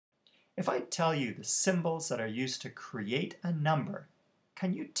If I tell you the symbols that are used to create a number,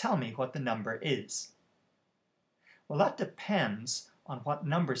 can you tell me what the number is? Well, that depends on what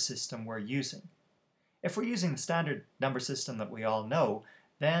number system we're using. If we're using the standard number system that we all know,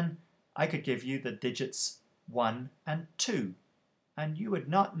 then I could give you the digits 1 and 2, and you would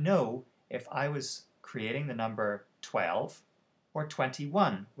not know if I was creating the number 12 or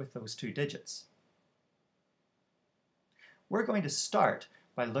 21 with those two digits. We're going to start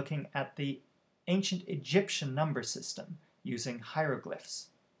by looking at the ancient Egyptian number system using hieroglyphs.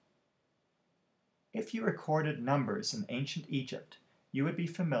 If you recorded numbers in ancient Egypt, you would be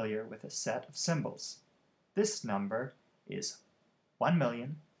familiar with a set of symbols. This number is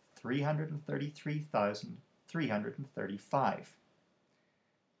 1,333,335.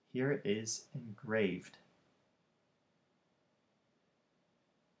 Here it is engraved.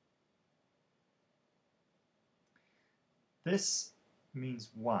 This means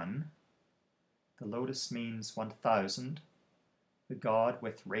 1, the lotus means 1,000, the god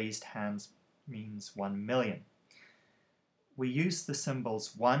with raised hands means 1,000,000. We use the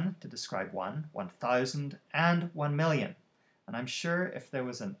symbols 1 to describe 1, 1,000, and 1,000,000. And I'm sure if there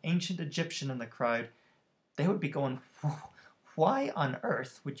was an ancient Egyptian in the crowd, they would be going, why on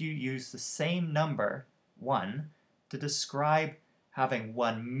earth would you use the same number, 1, to describe having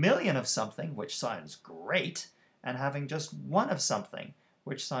 1,000,000 of something, which sounds great, and having just 1 of something,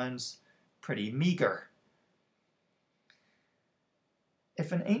 which sounds pretty meager?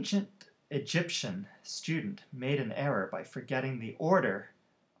 If an ancient Egyptian student made an error by forgetting the order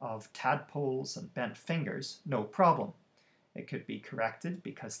of tadpoles and bent fingers, no problem. It could be corrected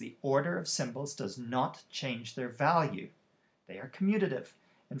because the order of symbols does not change their value. They are commutative.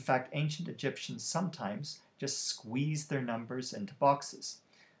 In fact, ancient Egyptians sometimes just squeezed their numbers into boxes.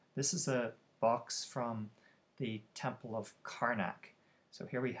 This is a box from the Temple of Karnak. So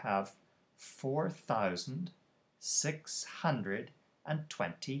here we have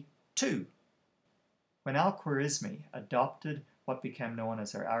 4,622. When Al-Khwarizmi adopted what became known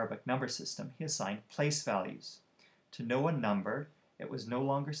as our Arabic number system, he assigned place values. To know a number, it was no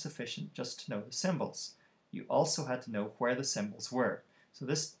longer sufficient just to know the symbols. You also had to know where the symbols were. So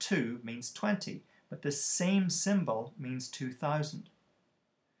this 2 means 20, but this same symbol means 2,000.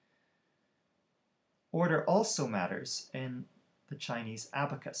 Order also matters in the Chinese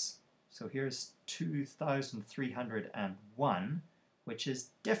abacus. So here's 2,301, which is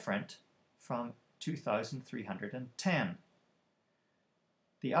different from 2,310.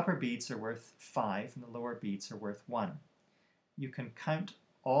 The upper beads are worth 5 and the lower beads are worth 1. You can count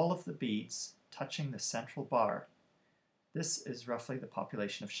all of the beads touching the central bar. This is roughly the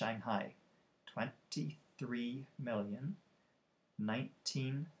population of Shanghai,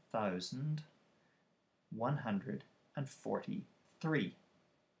 23,019,143.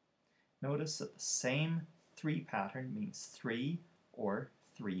 Notice that the same 3 pattern means 3 or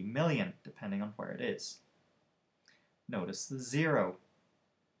 3,000,000, depending on where it is. Notice the 0.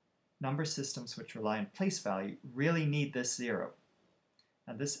 Number systems which rely on place value really need this 0.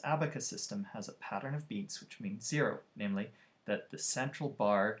 And this abacus system has a pattern of beads which means 0, namely that the central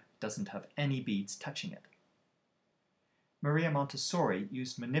bar doesn't have any beads touching it. Maria Montessori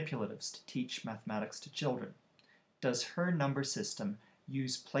used manipulatives to teach mathematics to children. Does her number system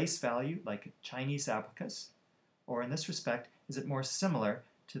use place value like a Chinese abacus? Or in this respect, is it more similar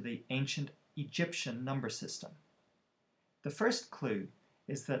to the ancient Egyptian number system? The first clue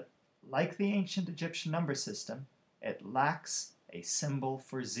is that, like the ancient Egyptian number system, it lacks a symbol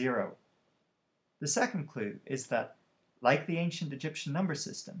for 0. The second clue is that, like the ancient Egyptian number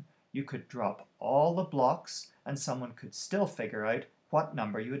system, you could drop all the blocks and someone could still figure out what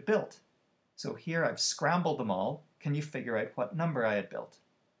number you had built. So here I've scrambled them all. Can you figure out what number I had built?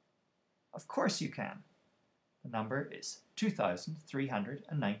 Of course you can. The number is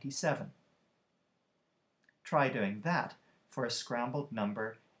 2,397. Try doing that for a scrambled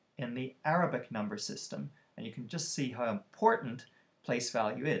number in the Arabic number system, and you can just see how important place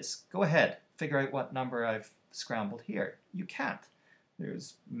value is. Go ahead, figure out what number I've scrambled here. You can't.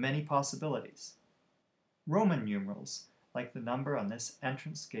 There's many possibilities. Roman numerals, like the number on this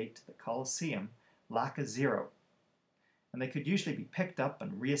entrance gate to the Colosseum, lack a 0. And they could usually be picked up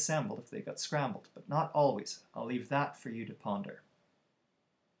and reassembled if they got scrambled, but not always. I'll leave that for you to ponder.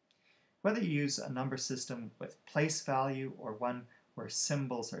 Whether you use a number system with place value or one where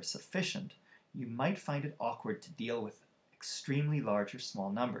symbols are sufficient, you might find it awkward to deal with extremely large or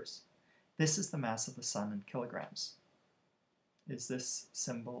small numbers. This is the mass of the sun in kilograms. Is this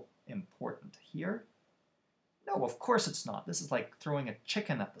symbol important here? No, of course it's not. This is like throwing a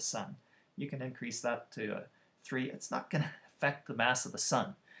chicken at the sun. You can increase that to 3. It's not going to affect the mass of the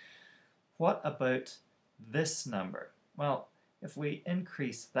sun. what about this number? Well, if we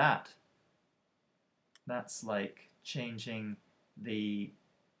increase that, that's like changing the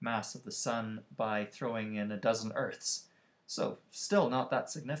mass of the sun by throwing in a dozen Earths. So still not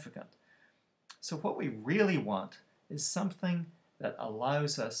that significant. So what we really want is something that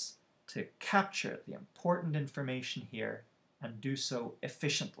allows us to capture the important information here and do so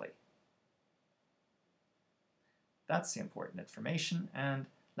efficiently. That's the important information, and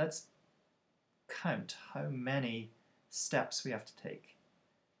let's count how many steps we have to take.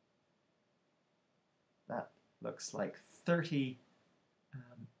 That looks like 30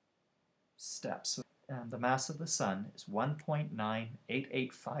 steps. And the mass of the sun is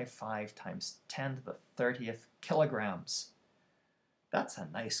 1.98855 times 10 to the 30th kilograms. That's a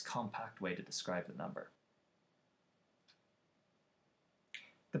nice compact way to describe the number.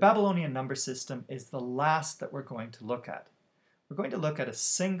 The Babylonian number system is the last that we're going to look at. We're going to look at a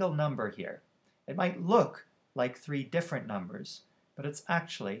single number here. It might look like three different numbers, but it's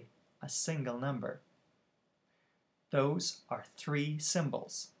actually a single number. Those are three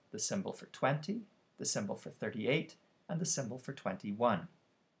symbols: the symbol for 20, the symbol for 38, and the symbol for 21.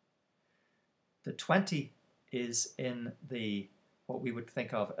 The 20 is in the what we would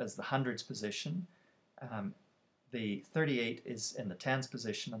think of as the hundreds position. The 38 is in the tens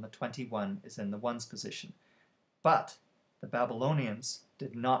position, and the 21 is in the ones position. But the Babylonians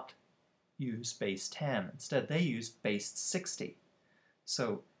did not use base 10. Instead, they used base 60.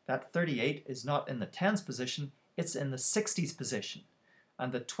 So that 38 is not in the tens position, it's in the 60s position.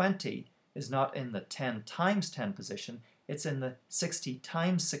 And the 20 is not in the 10 times 10 position, it's in the 60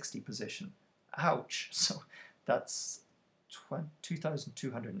 times 60 position. Ouch! So that's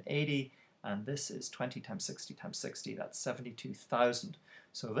 2,280, and this is 20 times 60 times 60, that's 72,000.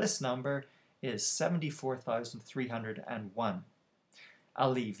 So this number is 74,301.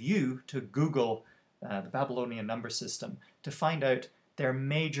 I'll leave you to Google the Babylonian number system to find out their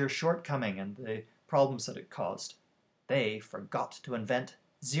major shortcoming and the problems that it caused. They forgot to invent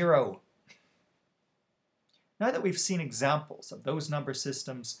zero. Now that we've seen examples of those number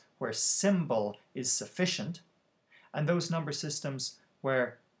systems where symbol is sufficient, and those number systems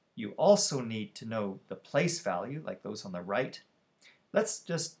where you also need to know the place value, like those on the right, let's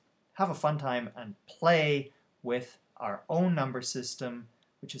just have a fun time and play with our own number system,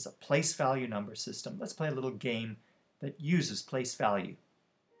 which is a place value number system. Let's play a little game that uses place value.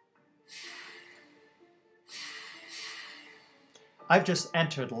 I've just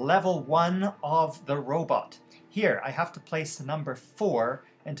entered level 1 of the robot. Here, I have to place the number 4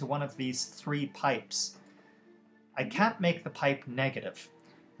 into one of these 3 pipes. I can't make the pipe negative.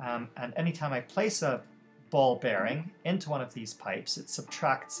 And anytime I place a ball bearing into one of these pipes, it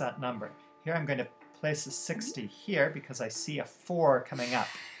subtracts that number. Here I'm going to place a 60 here because I see a 4 coming up.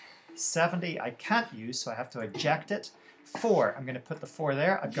 70 I can't use, so I have to eject it. 4, I'm going to put the 4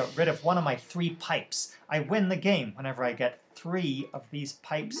 there. I've got rid of one of my 3 pipes. I win the game whenever I get 3 of these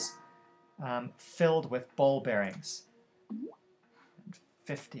pipes filled with ball bearings. And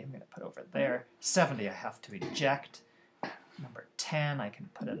 50 I'm going to put over there. 70 I have to eject. Number 10 I can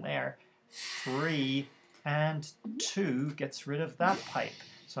put in there. 3 and 2 gets rid of that pipe.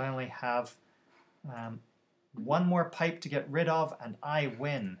 So I only have one more pipe to get rid of, and I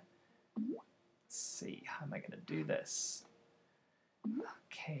win. Let's see, how am I going to do this?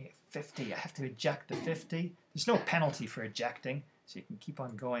 Okay, 50. I have to eject the 50. There's no penalty for ejecting, so you can keep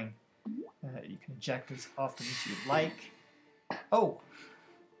on going. You can eject as often as you like. Oh!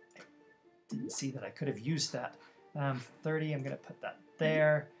 I didn't see that I could have used that. 30, I'm going to put that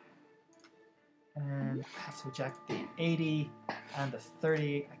there. And I have to eject the 80 and the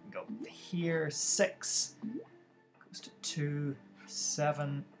 30. I can go here. 6 goes to 2,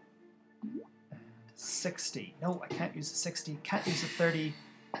 7, and 60. No, I can't use the 60. Can't use the 30.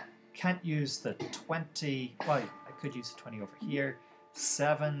 Can't use the 20. Well, I could use the 20 over here.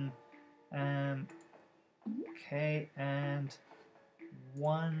 7. Okay, and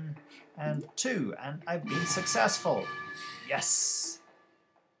 1 and 2, and I've been successful. Yes.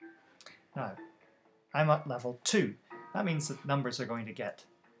 Now, I'm at level 2. That means that numbers are going to get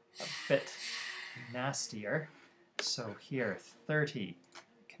a bit nastier. So here, 30.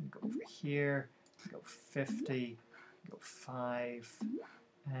 I can go over here, go 50, go 5,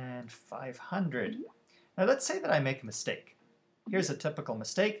 and 500. Now let's say that I make a mistake. Here's a typical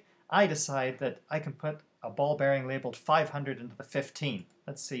mistake. I decide that I can put a ball bearing labeled 500 into the 15.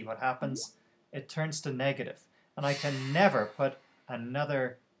 Let's see what happens. It turns to negative, and I can never put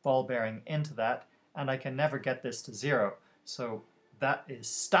another ball bearing into that, and I can never get this to 0. So that is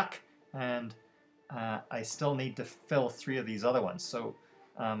stuck, and I still need to fill 3 of these other ones. So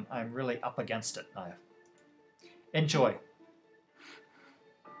I'm really up against it now. Enjoy!